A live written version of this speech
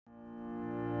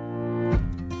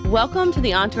Welcome to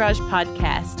the Entourage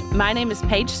Podcast. My name is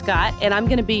Paige Scott, and I'm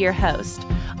going to be your host.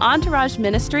 Entourage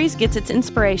Ministries gets its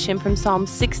inspiration from Psalm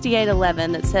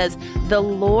 68:11 that says, "The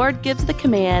Lord gives the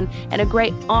command, and a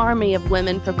great army of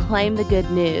women proclaim the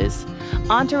good news."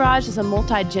 Entourage is a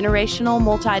multi-generational,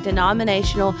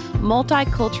 multi-denominational,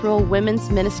 multicultural women's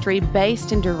ministry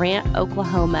based in Durant,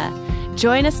 Oklahoma.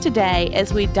 Join us today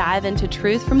as we dive into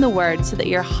truth from the Word so that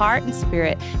your heart and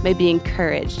spirit may be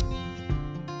encouraged.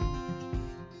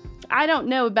 I don't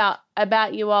know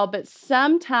about you all, but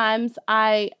sometimes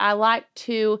I like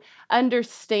to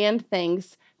understand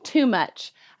things too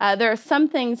much. There are some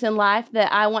things in life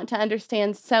that I want to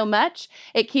understand so much,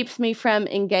 it keeps me from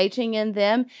engaging in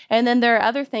them. And then there are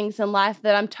other things in life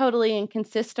that I'm totally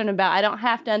inconsistent about. I don't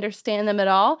have to understand them at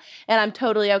all, and I'm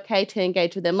totally okay to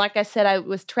engage with them. Like I said, I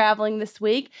was traveling this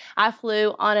week. I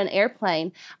flew on an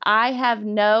airplane. I have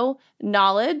no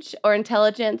knowledge or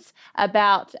intelligence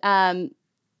about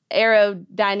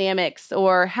aerodynamics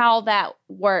or how that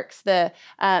works,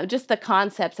 just the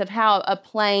concepts of how a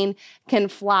plane can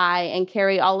fly and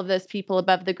carry all of those people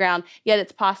above the ground, yet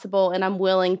it's possible, and I'm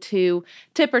willing to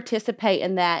participate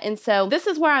in that. And so this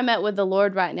is where I'm at with the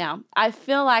Lord right now. I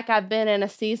feel like I've been in a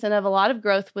season of a lot of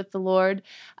growth with the Lord,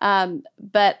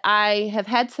 but I have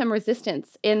had some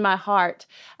resistance in my heart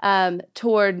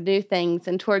toward new things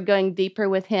and toward going deeper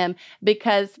with Him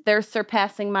because they're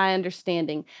surpassing my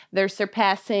understanding. They're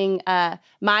surpassing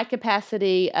my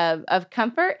capacity of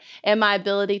comfort and my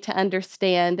ability to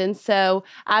understand. And so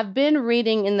I've been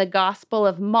reading in the Gospel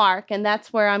of Mark, and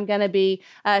that's where I'm going to be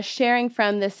sharing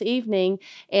from this evening.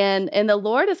 And the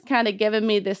Lord has kind of given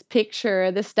me this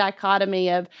picture, this dichotomy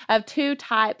of two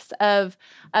types of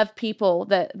people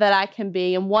that I can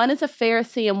be. And one is a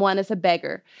Pharisee and one is a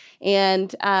beggar.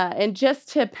 And just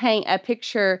to paint a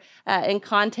picture in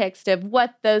context of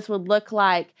what those would look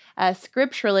like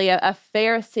scripturally, a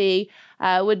Pharisee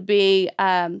would be,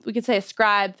 we could say a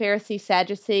scribe, Pharisee,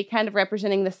 Sadducee, kind of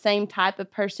representing the same type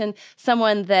of person,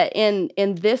 someone that in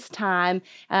this time,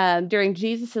 during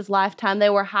Jesus's lifetime, they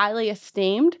were highly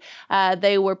esteemed.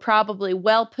 They were probably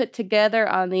well put together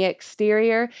on the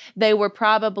exterior. They were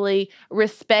probably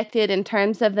respected in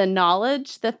terms of the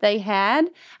knowledge that they had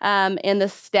and the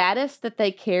status that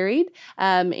they carried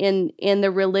in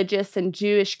the religious and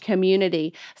Jewish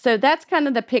community. So that's kind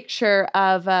of the picture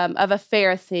of a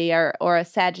Pharisee or a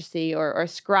Sadducee or a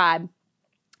scribe.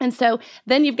 And so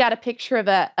then you've got a picture of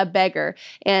a beggar.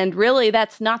 And really,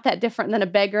 that's not that different than a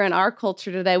beggar in our culture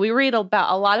today. We read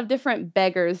about a lot of different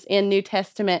beggars in New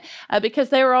Testament because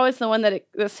they were always the one that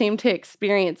seemed to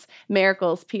experience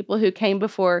miracles, people who came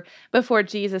before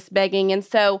Jesus begging. And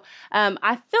so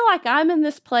I feel like I'm in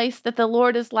this place that the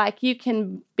Lord is like, you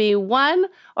can be one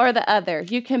or the other.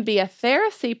 You can be a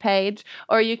Pharisee, Paige,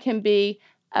 or you can be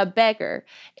a beggar.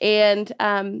 And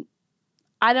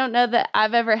I don't know that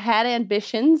I've ever had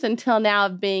ambitions until now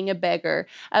of being a beggar,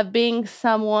 of being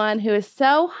someone who is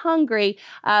so hungry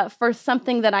for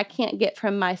something that I can't get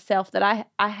from myself, that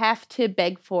I have to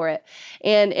beg for it.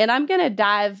 And I'm going to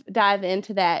dive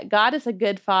into that. God is a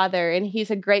good Father, and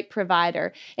He's a great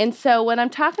provider. And so when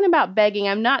I'm talking about begging,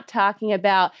 I'm not talking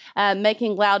about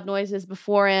making loud noises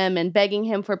before Him and begging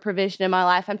Him for provision in my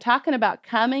life. I'm talking about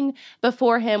coming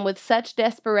before Him with such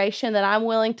desperation that I'm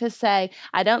willing to say,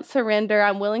 I don't surrender.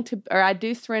 I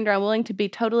do surrender. I'm willing to be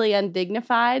totally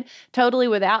undignified, totally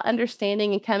without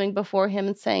understanding, and coming before Him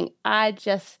and saying, I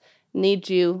just need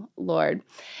you, Lord.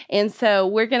 And so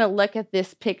we're going to look at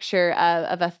this picture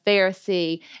of a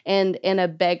Pharisee and a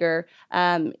beggar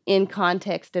in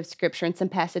context of Scripture and some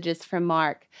passages from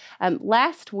Mark.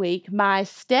 Last week, my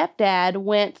stepdad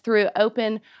went through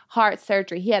open heart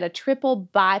surgery. He had a triple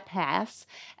bypass,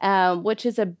 which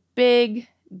is a big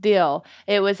deal.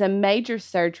 It was a major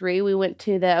surgery. We went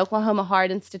to the Oklahoma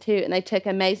Heart Institute, and they took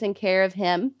amazing care of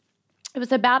him. It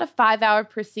was about a 5-hour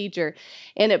procedure,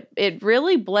 and it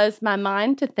really blows my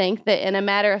mind to think that in a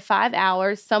matter of 5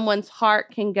 hours, someone's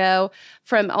heart can go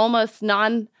from almost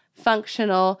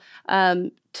non-functional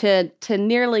to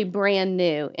nearly brand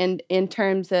new in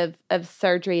terms of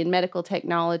surgery and medical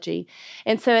technology.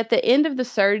 And so at the end of the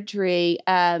surgery,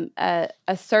 a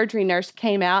surgery nurse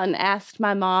came out and asked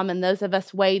my mom and those of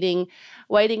us waiting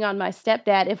on my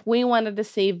stepdad if we wanted to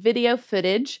see video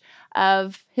footage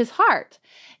of his heart.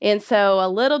 And so a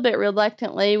little bit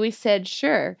reluctantly, we said,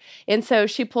 sure. And so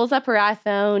she pulls up her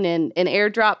iPhone and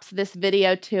airdrops this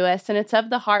video to us, and it's of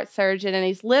the heart surgeon. And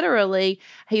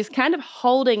he's kind of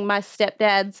holding my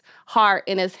stepdad's heart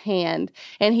in his hand.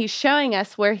 And he's showing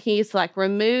us where he's like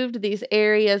removed these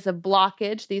areas of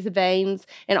blockage, these veins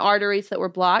and arteries that were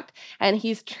blocked, and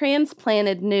he's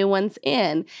transplanted new ones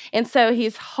in. And so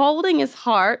he's holding his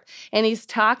heart and he's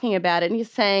talking about it, and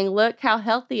he's saying, look how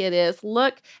healthy it is.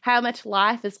 Look how much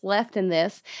life is left in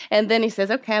this. And then he says,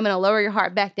 okay, I'm going to lower your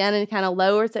heart back down, and he kind of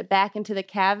lowers it back into the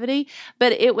cavity.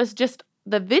 But it was just,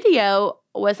 the video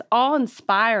was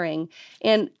awe-inspiring.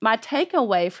 And my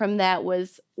takeaway from that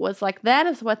was like, that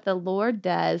is what the Lord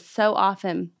does so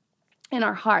often in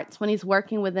our hearts when he's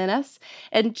working within us.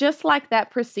 And just like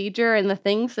that procedure and the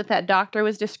things that doctor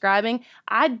was describing,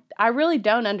 I really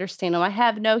don't understand them. I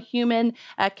have no human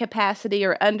capacity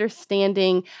or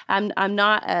understanding. I'm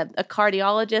not a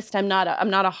cardiologist. I'm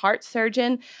not a heart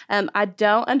surgeon. I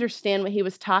don't understand what he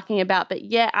was talking about, but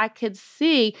yet I could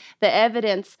see the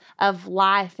evidence of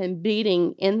life and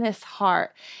beating in this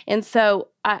heart. And so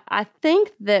I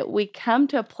think that we come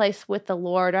to a place with the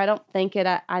Lord, or I don't think it,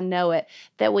 I know it,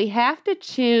 that we have to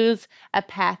choose a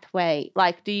pathway.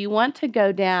 Like, do you want to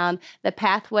go down the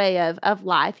pathway of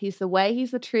life? He's the way,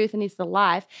 he's the truth, and he's the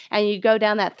life. And you go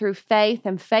down that through faith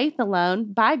and faith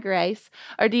alone, by grace.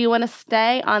 Or do you want to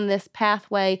stay on this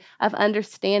pathway of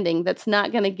understanding that's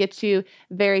not going to get you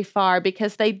very far,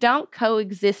 because they don't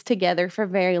coexist together for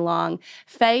very long.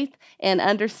 Faith and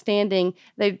understanding,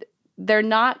 they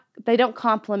don't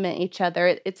complement each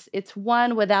other. It's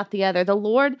one without the other. The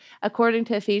Lord, according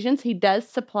to Ephesians, he does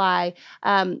supply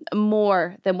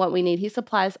more than what we need. He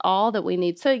supplies all that we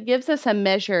need. So it gives us a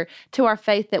measure to our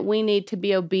faith that we need to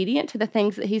be obedient to the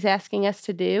things that he's asking us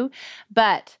to do.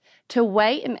 But to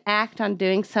wait and act on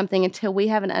doing something until we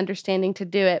have an understanding to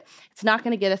do it, it's not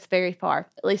going to get us very far.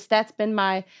 At least that's been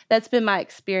my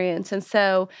experience. And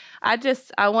so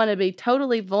I want to be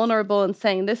totally vulnerable and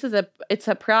saying it's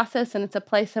a process, and it's a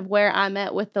place of where I'm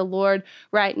at with the Lord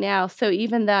right now. So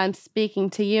even though I'm speaking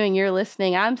to you and you're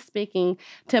listening, I'm speaking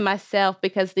to myself,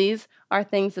 because these are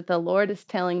things that the Lord is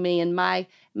telling me in my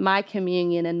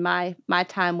communion and my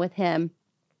time with him.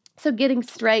 So getting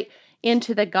straight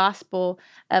into the Gospel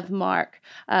of Mark.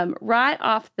 Right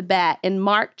off the bat, in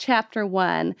Mark chapter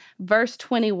 1, verse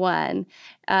 21,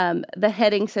 the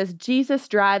heading says, Jesus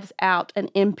drives out an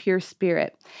impure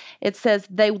spirit. It says,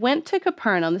 they went to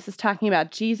Capernaum. This is talking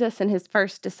about Jesus and his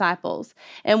first disciples.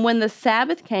 And when the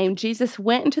Sabbath came, Jesus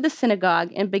went into the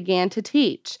synagogue and began to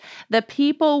teach. The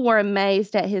people were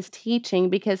amazed at his teaching,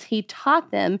 because he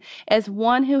taught them as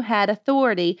one who had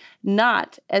authority,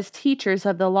 not as teachers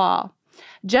of the law.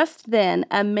 Just then,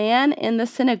 a man in the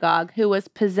synagogue who was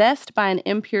possessed by an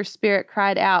impure spirit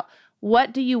cried out,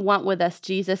 "What do you want with us,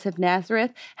 Jesus of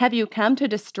Nazareth? Have you come to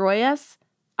destroy us?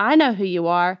 I know who you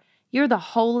are. You're the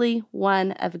Holy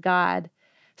One of God."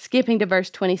 Skipping to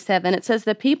verse 27, it says,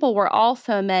 the people were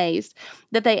also amazed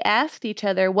that they asked each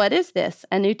other, "What is this?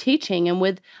 A new teaching, and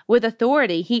with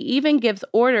authority. He even gives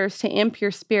orders to impure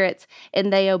spirits,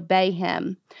 and they obey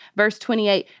him." Verse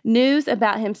 28, news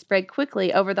about him spread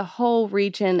quickly over the whole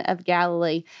region of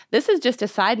Galilee. This is just a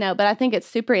side note, but I think it's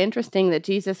super interesting that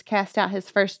Jesus cast out his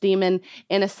first demon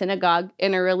in a synagogue,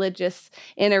 in a religious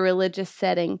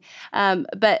setting.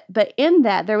 But in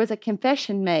that, there was a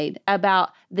confession made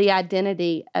about the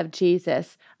identity of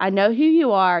Jesus. I know who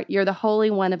you are. You're the Holy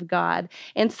One of God.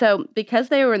 And so because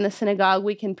they were in the synagogue,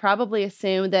 we can probably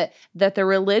assume that the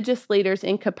religious leaders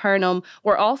in Capernaum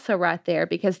were also right there,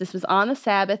 because this was on the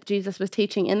Sabbath. Jesus was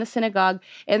teaching in the synagogue,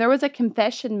 and there was a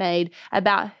confession made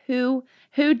about who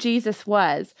Jesus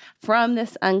was from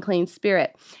this unclean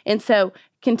spirit. And so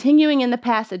continuing in the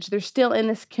passage, they're still in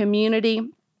this community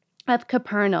of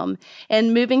Capernaum.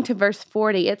 And moving to verse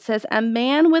 40, it says, a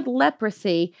man with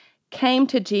leprosy came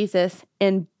to Jesus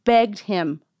and begged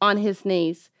him on his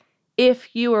knees,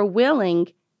 "If you are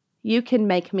willing, you can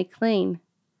make me clean."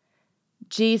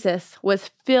 Jesus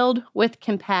was filled with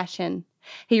compassion.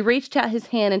 He reached out his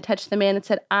hand and touched the man and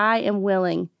said, "I am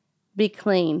willing, be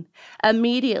clean."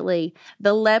 Immediately,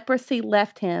 the leprosy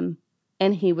left him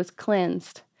and he was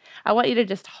cleansed. I want you to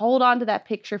just hold on to that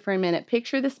picture for a minute.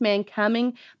 Picture this man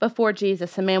coming before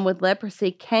Jesus. A man with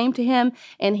leprosy came to him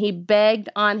and he begged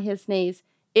on his knees,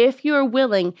 "If you are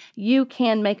willing, you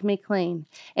can make me clean."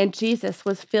 And Jesus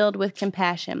was filled with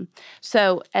compassion.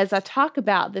 So as I talk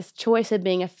about this choice of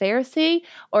being a Pharisee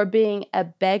or being a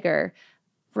beggar,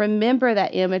 remember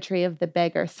that imagery of the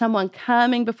beggar, someone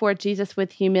coming before Jesus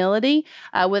with humility,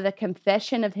 with a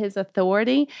confession of his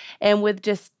authority, and with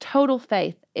just total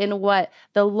faith in what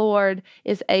the Lord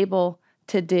is able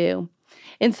to do.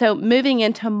 And so moving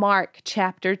into Mark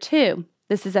chapter 2,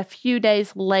 this is a few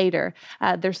days later.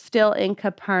 They're still in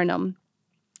Capernaum.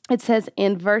 It says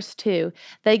in verse 2,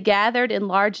 they gathered in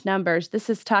large numbers. This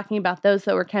is talking about those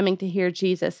that were coming to hear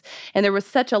Jesus. And there was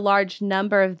such a large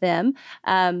number of them.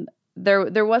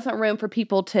 There wasn't room for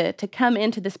people to come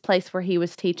into this place where he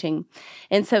was teaching.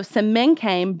 And so some men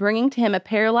came, bringing to him a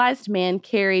paralyzed man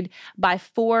carried by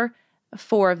four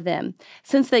of them.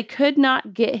 Since they could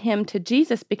not get him to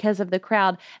Jesus because of the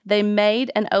crowd, they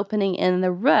made an opening in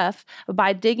the roof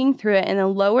by digging through it and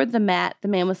then lowered the mat the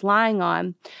man was lying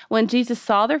on. When Jesus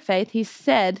saw their faith, he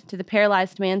said to the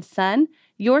paralyzed man, "Son,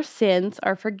 your sins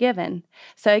are forgiven."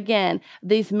 So again,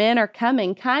 these men are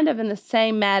coming kind of in the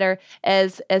same matter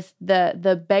as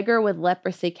the beggar with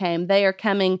leprosy came. They are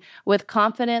coming with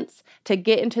confidence to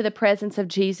get into the presence of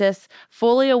Jesus,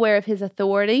 fully aware of his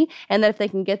authority, and that if they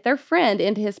can get their friend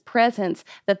into his presence,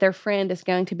 that their friend is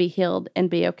going to be healed and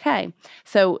be okay.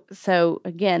 So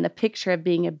again, the picture of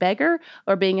being a beggar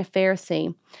or being a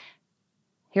Pharisee.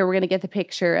 Here we're going to get the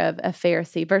picture of a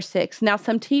Pharisee. Verse 6, now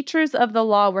some teachers of the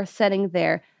law were sitting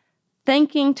there,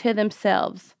 thinking to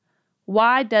themselves,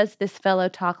 why does this fellow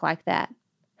talk like that?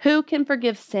 Who can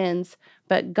forgive sins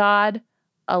but God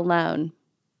alone?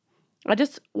 I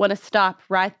just want to stop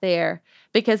right there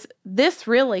because this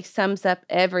really sums up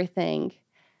everything.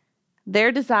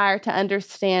 Their desire to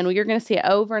understand, well, you're going to see it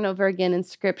over and over again in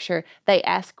Scripture. They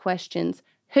ask questions.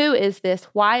 Who is this?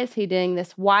 Why is he doing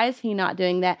this? Why is he not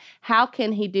doing that? How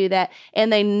can he do that?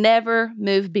 And they never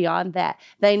move beyond that.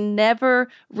 They never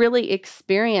really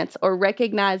experience or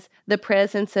recognize the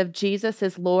presence of Jesus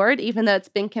as Lord, even though it's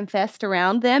been confessed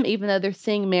around them, even though they're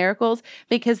seeing miracles,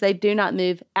 because they do not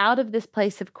move out of this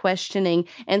place of questioning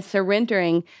and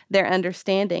surrendering their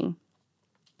understanding.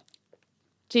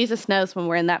 Jesus knows when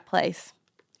we're in that place.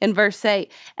 In verse 8,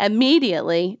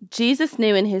 immediately Jesus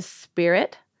knew in his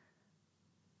spirit.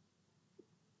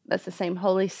 That's the same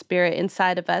Holy Spirit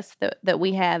inside of us that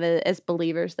we have as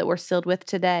believers that we're sealed with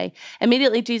today.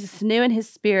 Immediately, Jesus knew in his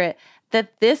spirit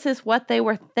that this is what they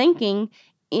were thinking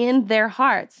in their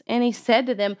hearts. And he said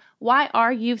to them, why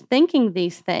are you thinking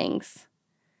these things?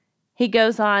 He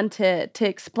goes on to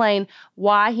explain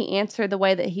why he answered the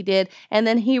way that he did. And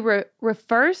then he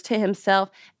refers to himself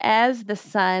as the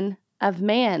Son of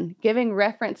Man, giving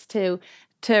reference to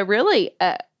really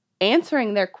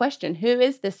answering their question, who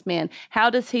is this man? How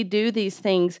does he do these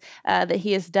things that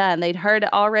he has done? They'd heard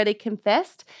it already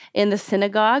confessed in the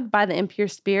synagogue by the impure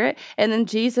spirit. And then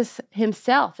Jesus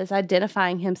himself is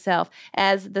identifying himself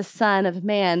as the Son of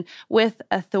Man with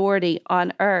authority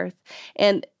on earth.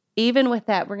 And even with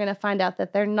that, we're going to find out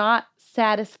that they're not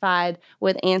satisfied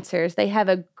with answers. They have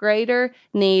a greater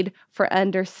need for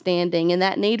understanding. And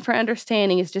that need for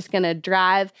understanding is just going to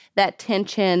drive that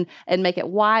tension and make it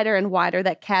wider and wider,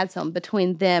 that chasm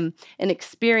between them and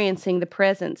experiencing the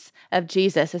presence of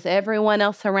Jesus as everyone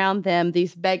else around them,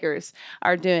 these beggars,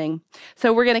 are doing.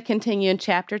 So we're going to continue in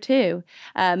chapter 2,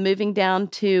 moving down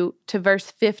to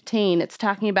verse 15. It's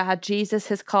talking about how Jesus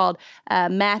has called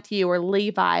Matthew or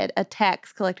Levi, a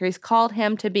tax collector. He's called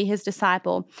him to be his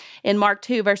disciple. In Mark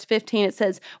 2, verse 15, it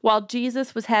says, while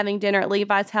Jesus was having dinner at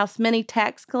Levi's house, many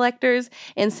tax collectors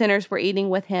and sinners were eating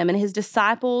with him, and his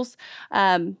disciples,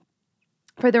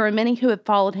 for there were many who had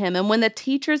followed him. And when the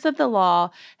teachers of the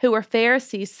law, who were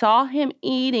Pharisees, saw him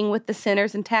eating with the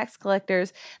sinners and tax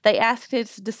collectors, they asked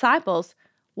his disciples,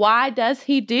 why does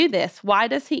he do this? Why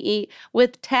does he eat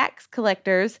with tax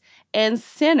collectors and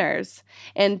sinners?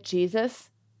 And Jesus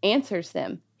answers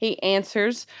them. He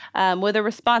answers with a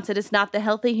response. It is not the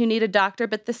healthy who need a doctor,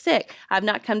 but the sick. I've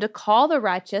not come to call the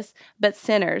righteous, but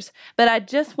sinners. But I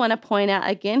just want to point out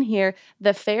again here,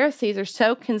 the Pharisees are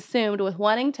so consumed with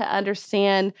wanting to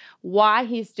understand why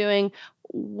he's doing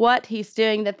what he's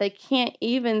doing that they can't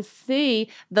even see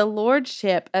the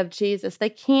lordship of Jesus. They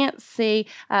can't see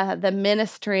the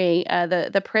ministry,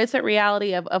 the present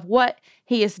reality of what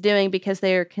he is doing, because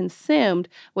they are consumed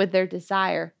with their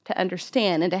desire to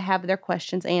understand and to have their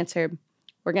questions answered.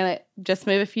 We're going to just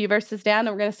move a few verses down, and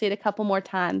we're going to see it a couple more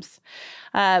times.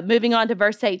 Moving on to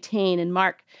verse 18 in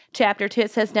Mark chapter 2,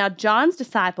 it says, now John's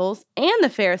disciples and the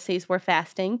Pharisees were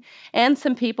fasting, and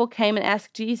some people came and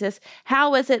asked Jesus,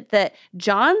 how is it that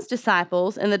John's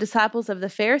disciples and the disciples of the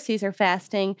Pharisees are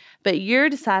fasting, but your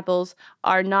disciples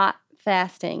are not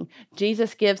fasting.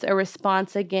 Jesus gives a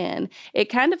response again. It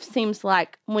kind of seems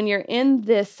like when you're in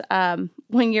this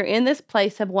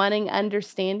place of wanting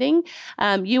understanding,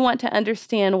 you want to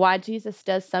understand why Jesus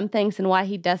does some things and why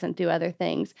he doesn't do other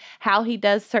things, how he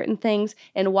does certain things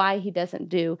and why he doesn't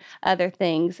do other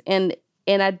things.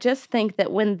 And I just think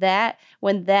that when that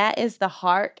is the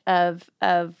heart of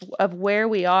where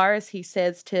we are, as he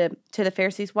says to the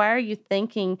Pharisees, why are you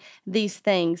thinking these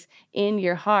things in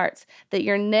your hearts? That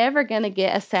you're never going to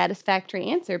get a satisfactory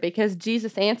answer, because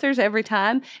Jesus answers every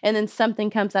time, and then something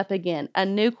comes up again, a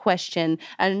new question,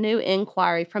 a new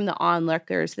inquiry from the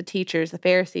onlookers, the teachers, the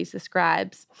Pharisees, the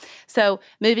scribes. So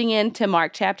moving into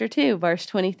Mark chapter 2, verse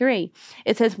 23,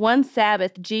 it says, one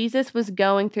Sabbath, Jesus was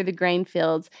going through the grain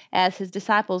fields. As his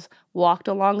disciples walked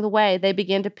along the way, they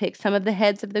began to pick some of the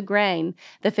heads of the grain.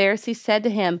 The Pharisees said to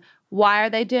him, why are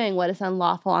they doing what is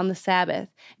unlawful on the Sabbath?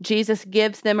 Jesus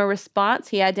gives them a response.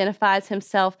 He identifies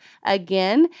himself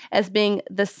again as being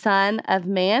the Son of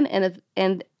Man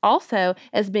and also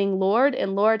as being Lord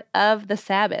and Lord of the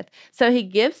Sabbath. So he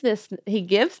gives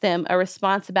them a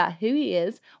response about who he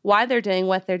is, why they're doing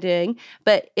what they're doing,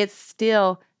 but it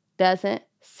still doesn't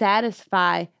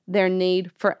satisfy their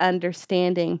need for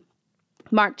understanding.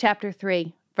 Mark chapter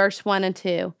 3, verse 1 and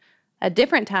 2. A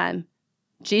different time,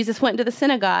 Jesus went to the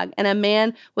synagogue, and a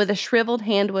man with a shriveled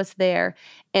hand was there.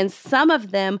 And some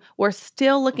of them were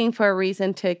still looking for a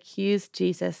reason to accuse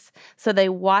Jesus, so they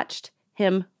watched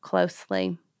him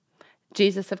closely.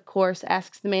 Jesus, of course,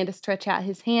 asks the man to stretch out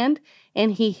his hand,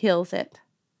 and he heals it.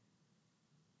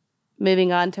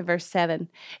 Moving on to verse 7,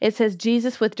 it says,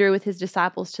 Jesus withdrew with his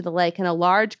disciples to the lake, and a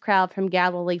large crowd from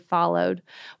Galilee followed.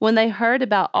 When they heard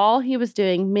about all he was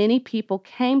doing, many people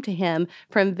came to him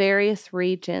from various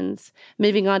regions.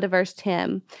 Moving on to verse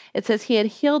 10, it says, he had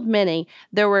healed many.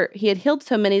 He had healed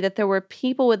so many that there were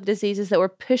people with diseases that were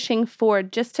pushing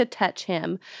forward just to touch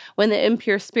him. When the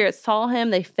impure spirits saw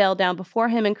him, they fell down before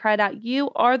him and cried out,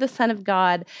 you are the Son of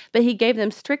God. But he gave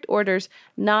them strict orders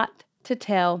not to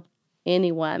tell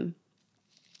anyone.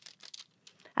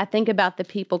 I think about the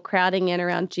people crowding in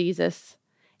around Jesus,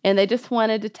 and they just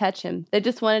wanted to touch him. They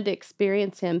just wanted to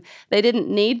experience him. They didn't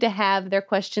need to have their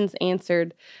questions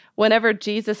answered. Whenever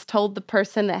Jesus told the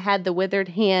person that had the withered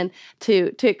hand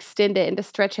to extend it and to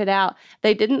stretch it out,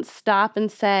 they didn't stop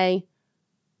and say,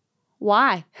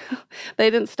 why?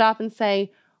 They didn't stop and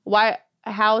say, why?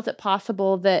 How is it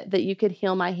possible that you could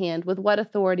heal my hand? With what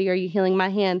authority are you healing my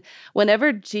hand?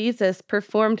 Whenever Jesus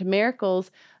performed miracles,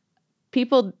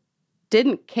 people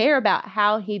didn't care about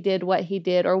how he did what he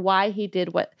did or why he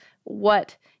did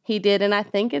what he did. And I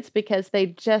think it's because they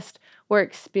just were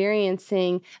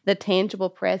experiencing the tangible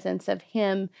presence of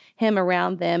him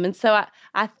around them. And so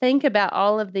I think about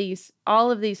all of these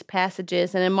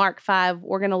passages. And in Mark 5,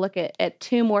 we're going to look at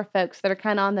two more folks that are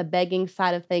kind of on the begging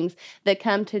side of things, that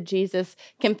come to Jesus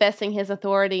confessing his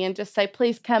authority and just say,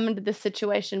 please come into this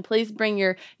situation. Please bring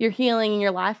your healing and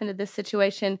your life into this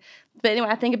situation. But anyway,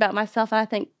 I think about myself, and I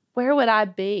think, where would I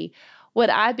be? Would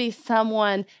I be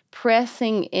someone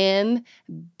pressing in,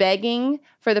 begging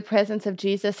for the presence of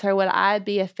Jesus, or would I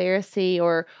be a Pharisee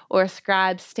or a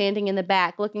scribe standing in the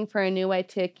back looking for a new way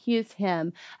to accuse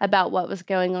him about what was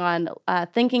going on,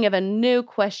 thinking of a new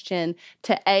question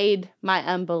to aid my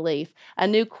unbelief, a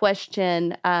new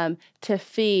question to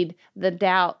feed the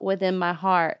doubt within my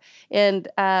heart? And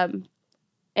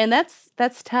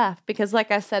that's tough, because like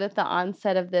I said at the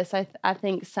onset of this, I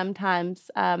think sometimes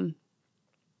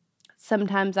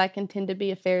I can tend to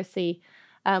be a Pharisee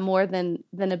more than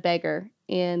a beggar,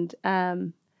 and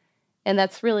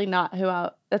that's really not who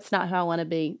I want to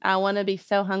be. I want to be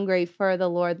so hungry for the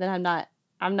Lord that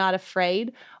I'm not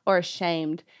afraid or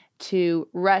ashamed to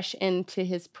rush into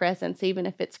his presence, even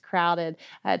if it's crowded,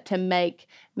 to make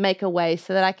a way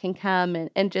so that I can come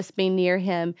and just be near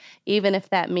him, even if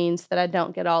that means that I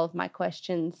don't get all of my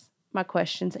questions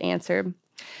answered.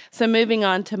 So moving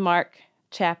on to Mark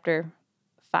chapter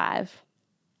 5.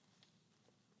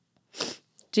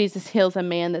 Jesus heals a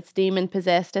man that's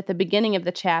demon-possessed at the beginning of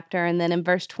the chapter, and then in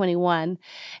verse 21,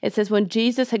 it says, when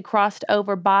Jesus had crossed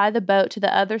over by the boat to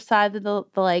the other side of the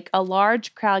lake, a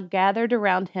large crowd gathered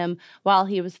around him while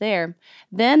he was there.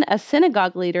 Then a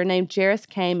synagogue leader named Jairus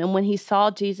came, and when he saw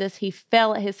Jesus, he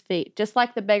fell at his feet, just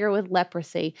like the beggar with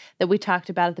leprosy that we talked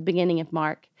about at the beginning of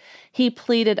Mark. He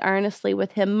pleaded earnestly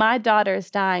with him, my daughter is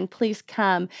dying. Please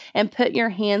come and put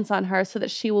your hands on her so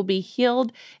that she will be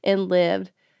healed and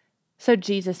live. So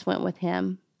Jesus went with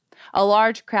him. A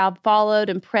large crowd followed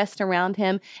and pressed around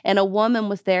him, and a woman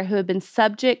was there who had been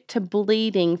subject to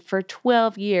bleeding for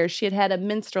 12 years. She had had a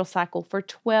menstrual cycle for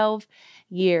 12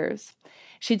 years.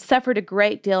 She'd suffered a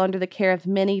great deal under the care of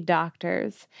many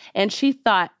doctors, and she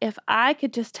thought, if I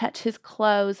could just touch his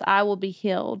clothes, I will be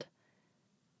healed.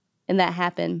 And that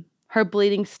happened. Her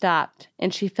bleeding stopped,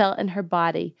 and she felt in her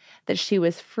body that she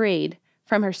was freed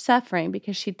from her suffering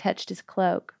because she touched his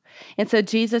cloak. And so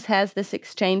Jesus has this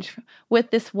exchange with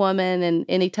this woman,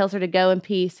 and he tells her to go in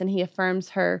peace, and he affirms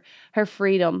her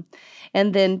freedom.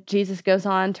 And then Jesus goes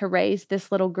on to raise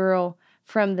this little girl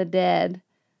from the dead.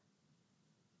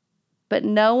 But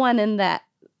no one in that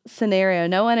scenario,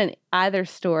 no one in either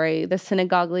story, the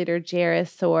synagogue leader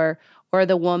Jairus or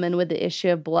the woman with the issue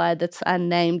of blood that's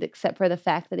unnamed except for the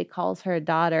fact that he calls her a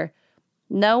daughter,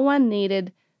 no one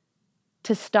needed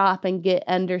to stop and get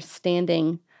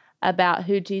understanding about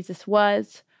who Jesus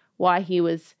was, why he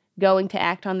was going to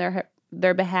act on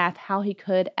their behalf, how he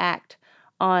could act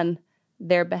on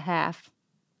their behalf.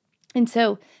 And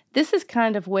so this is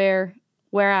kind of where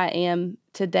I am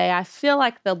today. I feel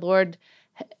like the Lord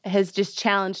has just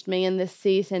challenged me in this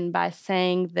season by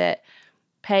saying that,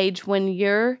 Paige, when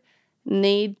your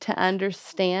need to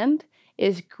understand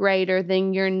is greater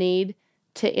than your need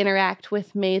to interact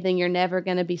with me, then you're never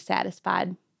going to be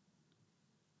satisfied.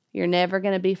 You're never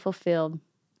going to be fulfilled.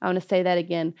 I want to say that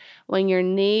again. When your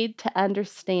need to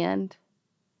understand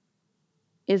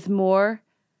is more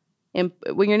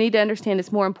when your need to understand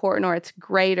is more important, or it's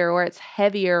greater, or it's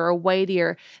heavier or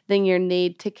weightier than your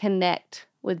need to connect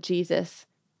with Jesus,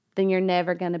 then you're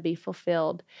never going to be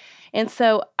fulfilled. And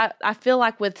so I feel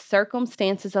like with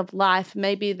circumstances of life,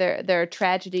 maybe there are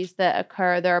tragedies that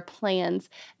occur, there are plans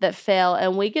that fail,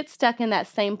 and we get stuck in that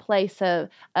same place of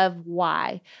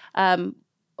why.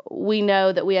 We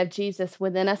know that we have Jesus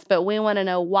within us, but we want to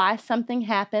know why something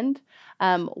happened,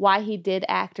 why he did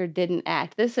act or didn't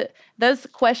act. Those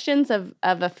questions of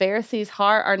a Pharisee's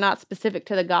heart are not specific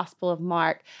to the Gospel of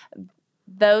Mark.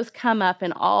 Those come up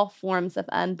in all forms of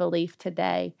unbelief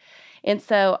today. And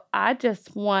so I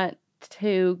just want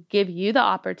to give you the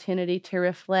opportunity to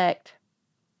reflect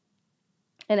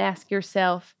and ask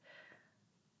yourself,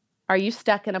 are you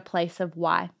stuck in a place of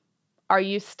why? Are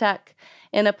you stuck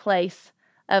in a place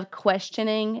of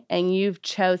questioning, and you've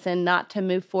chosen not to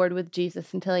move forward with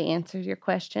Jesus until he answers your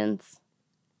questions?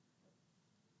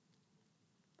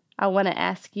 I want to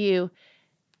ask you,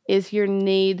 is your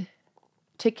need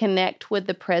to connect with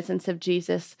the presence of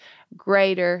Jesus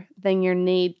greater than your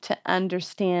need to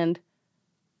understand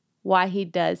why he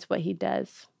does what he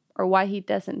does, or why he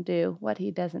doesn't do what he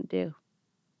doesn't do?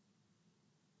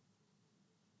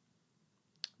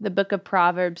 The book of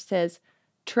Proverbs says,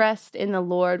 trust in the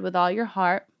Lord with all your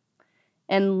heart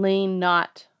and lean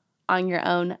not on your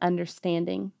own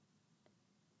understanding.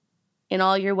 In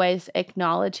all your ways,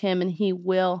 acknowledge him, and he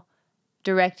will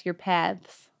direct your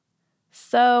paths.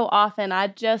 So often, I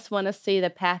just want to see the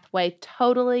pathway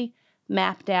totally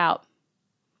mapped out.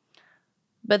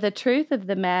 But the truth of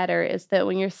the matter is that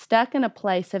when you're stuck in a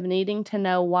place of needing to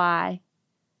know why,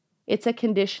 it's a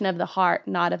condition of the heart,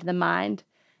 not of the mind.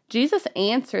 Jesus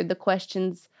answered the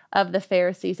questions of the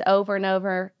Pharisees over and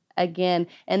over again,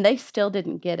 and they still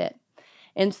didn't get it.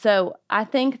 And so I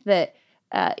think that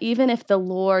even if the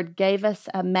Lord gave us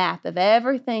a map of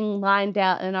everything lined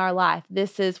out in our life,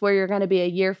 this is where you're going to be a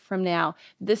year from now,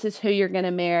 this is who you're going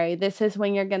to marry, this is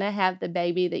when you're going to have the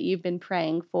baby that you've been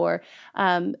praying for,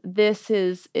 this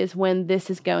is when this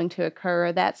is going to occur,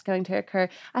 or that's going to occur.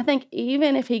 I think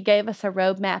even if he gave us a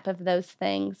roadmap of those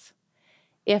things,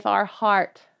 if our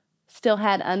heart still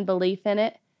had unbelief in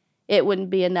it, it wouldn't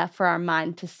be enough for our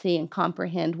mind to see and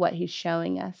comprehend what he's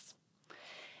showing us.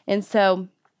 And so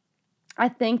I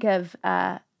think of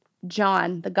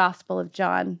John, the Gospel of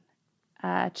John,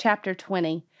 chapter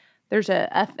 20. There's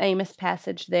a famous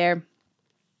passage there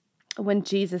when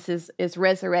Jesus is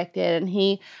resurrected, and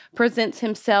he presents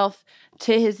himself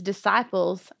to his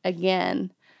disciples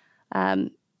again.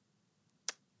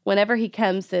 Whenever he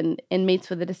comes and meets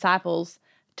with the disciples,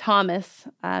 Thomas,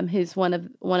 who's one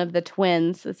of the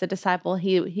twins, is a disciple,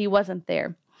 he wasn't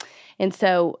there. And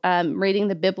so reading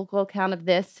the biblical account of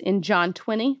this in John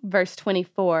 20, verse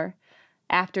 24,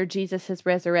 after Jesus is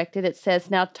resurrected, it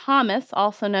says, "Now Thomas,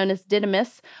 also known as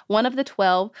Didymus, one of the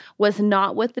 12, was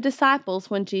not with the disciples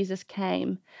when Jesus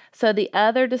came. So the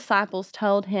other disciples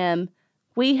told him,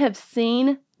 'We have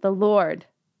seen the Lord.'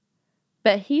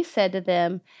 But he said to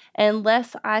them,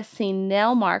 'Unless I see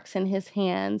nail marks in his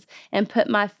hands, and put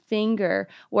my finger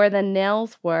where the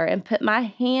nails were, and put my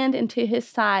hand into his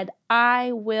side,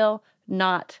 I will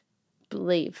not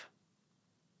believe.'"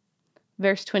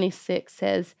 Verse 26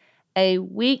 says, a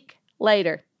week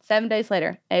later, 7 days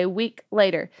later, a week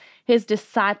later, his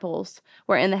disciples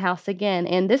were in the house again,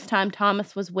 and this time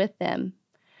Thomas was with them.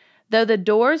 Though the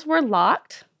doors were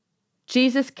locked,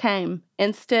 Jesus came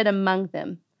and stood among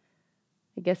them.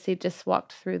 I guess he just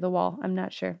walked through the wall. I'm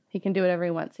not sure. He can do whatever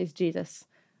he wants. He's Jesus.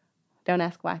 Don't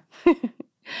ask why.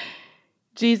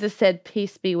 Jesus said,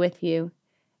 "Peace be with you."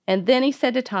 And then he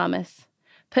said to Thomas,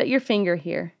 "Put your finger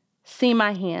here. See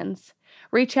my hands.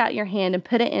 Reach out your hand and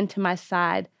put it into my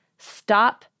side.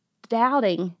 Stop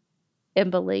doubting and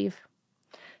believe."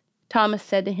 Thomas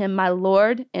said to him, "My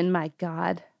Lord and my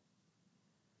God."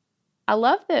 I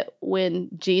love that when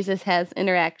Jesus has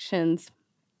interactions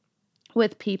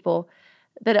with people,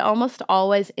 that it almost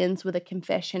always ends with a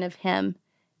confession of him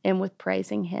and with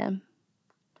praising him.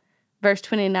 Verse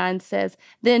 29 says,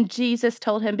 "Then Jesus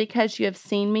told him, 'Because you have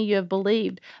seen me, you have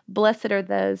believed. Blessed are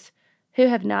those who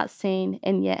have not seen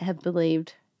and yet have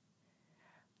believed.'"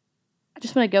 I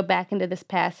just want to go back into this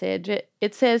passage.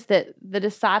 It says that the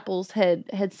disciples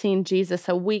had seen Jesus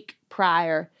a week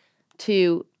prior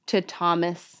to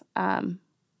Thomas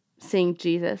seeing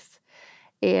Jesus.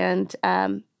 And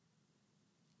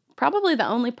probably the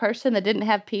only person that didn't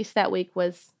have peace that week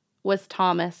was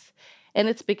Thomas. And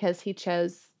it's because he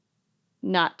chose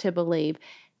not to believe.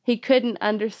 He couldn't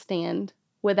understand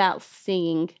without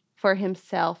seeing for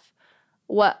himself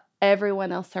what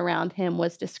everyone else around him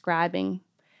was describing.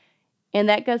 And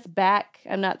that goes back,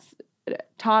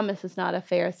 Thomas is not a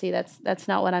Pharisee. That's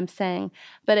not what I'm saying.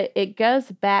 But it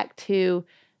goes back to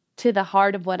the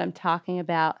heart of what I'm talking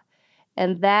about.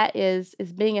 And that is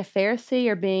being a Pharisee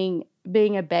or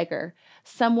being a beggar.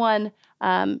 Someone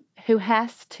who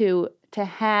has to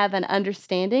have an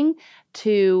understanding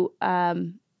to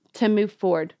move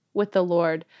forward with the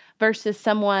Lord, versus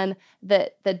someone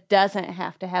that doesn't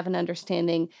have to have an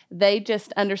understanding. They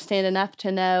just understand enough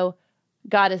to know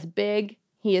God is big,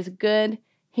 he is good,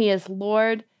 he is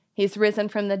Lord, he's risen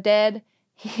from the dead,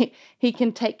 he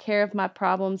can take care of my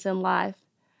problems in life.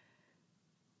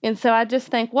 And so I just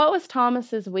think, what was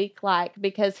Thomas's week like?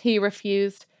 Because he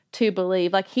refused to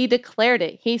believe. Like, he declared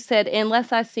it. He said,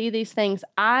 "Unless I see these things,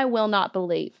 I will not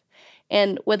believe."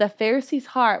 And with a Pharisee's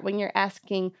heart, when you're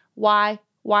asking why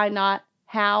not,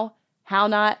 how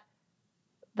not,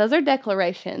 those are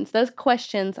declarations. Those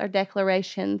questions are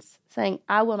declarations saying,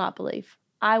 "I will not believe.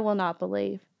 I will not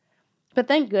believe." But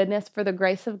thank goodness for the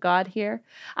grace of God here.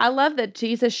 I love that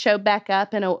Jesus showed back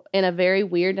up in a very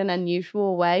weird and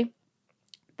unusual way.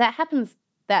 That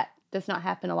does not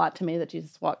happen a lot to me, that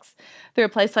Jesus walks through a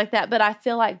place like that. But I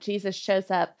feel like Jesus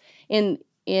shows up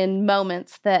in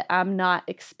moments that I'm not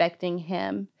expecting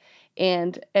him.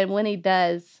 And when he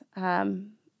does,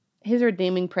 his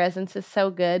redeeming presence is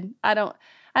so good. I don't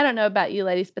know about you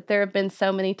ladies, but there have been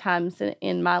so many times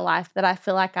in my life that I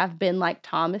feel like I've been like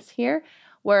Thomas here,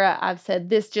 where I've said,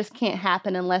 this just can't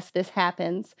happen unless this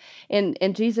happens.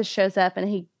 And Jesus shows up,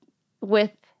 and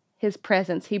with his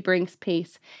presence, he brings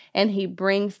peace, and he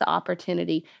brings the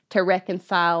opportunity to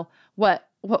reconcile what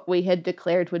we had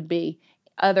declared would be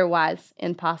otherwise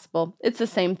impossible. It's the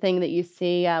same thing that you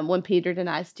see when Peter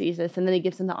denies Jesus, and then he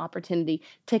gives him the opportunity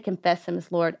to confess him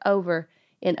as Lord over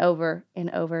and over and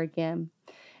over again,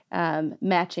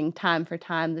 matching time for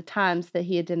time the times that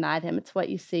he had denied him. It's what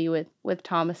you see with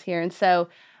Thomas here. And so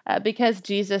because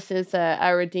Jesus is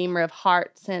a redeemer of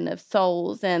hearts and of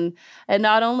souls, and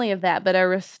not only of that, but a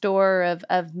restorer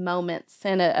of moments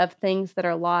and of things that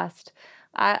are lost,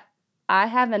 I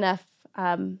have enough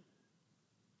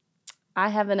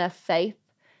faith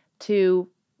to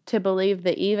believe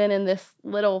that even in this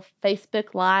little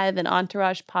Facebook Live and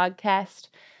Entourage podcast,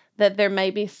 that there may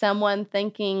be someone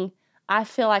thinking, I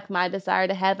feel like my desire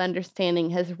to have understanding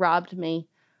has robbed me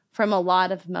from a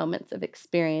lot of moments of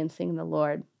experiencing the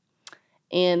Lord.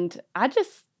 And I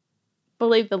just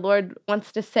believe the Lord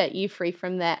wants to set you free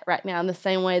from that right now, in the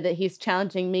same way that he's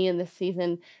challenging me in this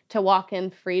season to walk in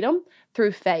freedom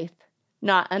through faith,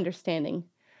 not understanding.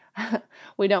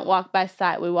 We don't walk by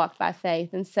sight, we walk by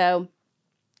faith. And so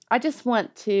I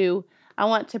want to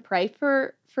pray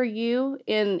for you.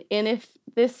 And if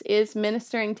this is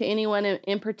ministering to anyone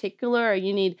in particular, or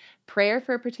you need prayer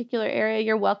for a particular area,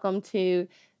 you're welcome to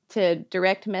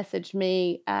direct message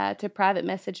me, to private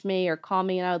message me, or call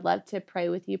me, and I would love to pray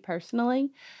with you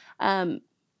personally.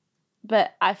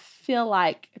 But I feel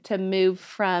like to move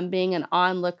from being an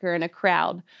onlooker in a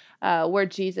crowd where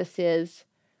Jesus is,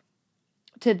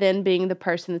 to then being the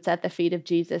person that's at the feet of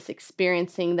Jesus,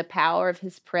 experiencing the power of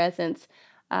his presence,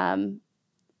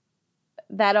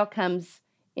 that all comes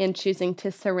in choosing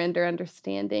to surrender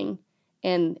understanding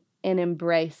and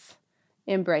embrace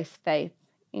faith.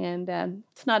 And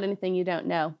it's not anything you don't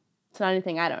know. It's not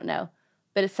anything I don't know,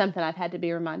 but it's something I've had to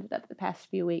be reminded of the past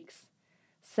few weeks.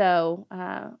 So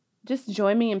just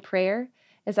join me in prayer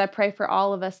as I pray for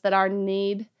all of us, that our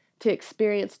need to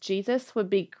experience Jesus would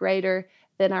be greater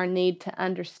than our need to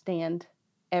understand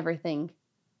everything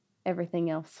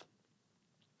else.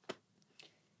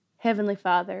 Heavenly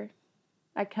Father,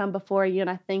 I come before you and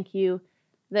I thank you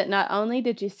that not only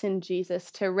did you send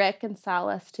Jesus to reconcile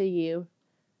us to you,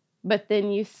 but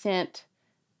then you sent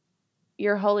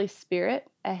your Holy Spirit,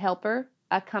 a helper,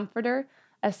 a comforter,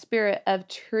 a spirit of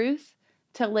truth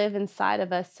to live inside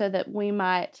of us so that we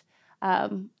might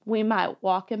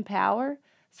walk in power,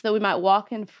 so that we might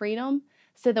walk in freedom,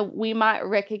 so that we might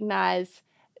recognize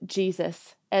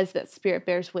Jesus as that Spirit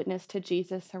bears witness to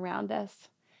Jesus around us.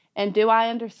 And do I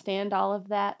understand all of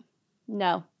that?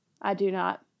 No, I do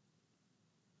not.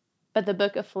 But the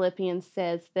book of Philippians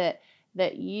says that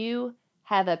you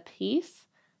have a peace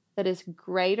that is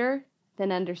greater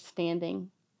than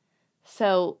understanding.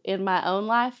 So in my own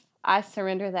life, I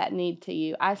surrender that need to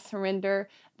you. I surrender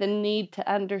the need to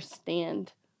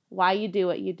understand why you do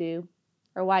what you do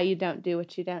or why you don't do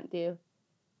what you don't do.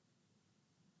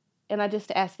 And I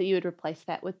just ask that you would replace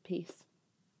that with peace.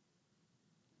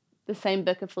 The same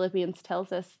book of Philippians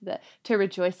tells us that to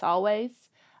rejoice always,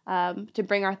 to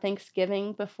bring our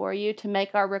thanksgiving before you, to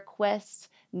make our requests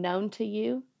known to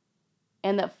you,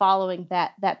 and that following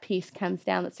that peace comes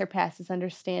down that surpasses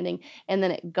understanding, and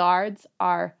then it guards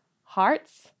our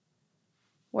hearts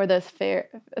where those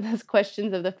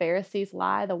questions of the Pharisees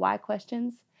lie, the why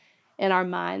questions, in our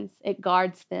minds. It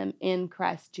guards them in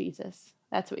Christ Jesus.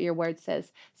 That's what your word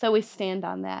says. So we stand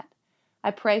on that.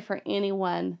 I pray for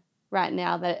anyone right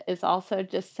now that is also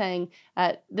just saying,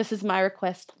 this is my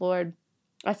request, Lord.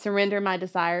 I surrender my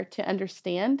desire to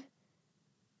understand,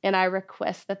 and I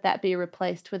request that be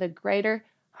replaced with a greater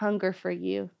hunger for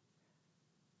you,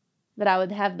 that I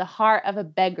would have the heart of a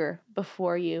beggar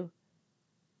before you,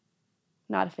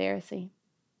 not a Pharisee.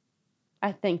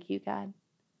 I thank you, God.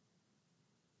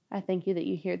 I thank you that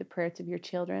you hear the prayers of your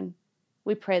children.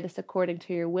 We pray this according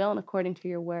to your will and according to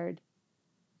your word.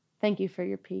 Thank you for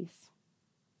your peace.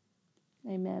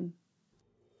 Amen.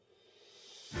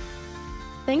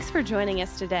 Thanks for joining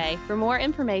us today. For more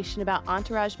information about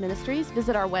Entourage Ministries,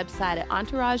 visit our website at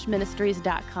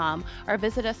entourageministries.com or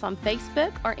visit us on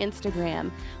Facebook or Instagram.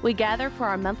 We gather for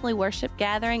our monthly worship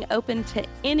gathering open to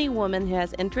any woman who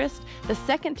has interest the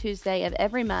second Tuesday of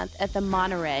every month at the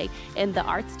Monterey in the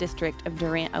Arts District of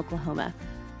Durant, Oklahoma.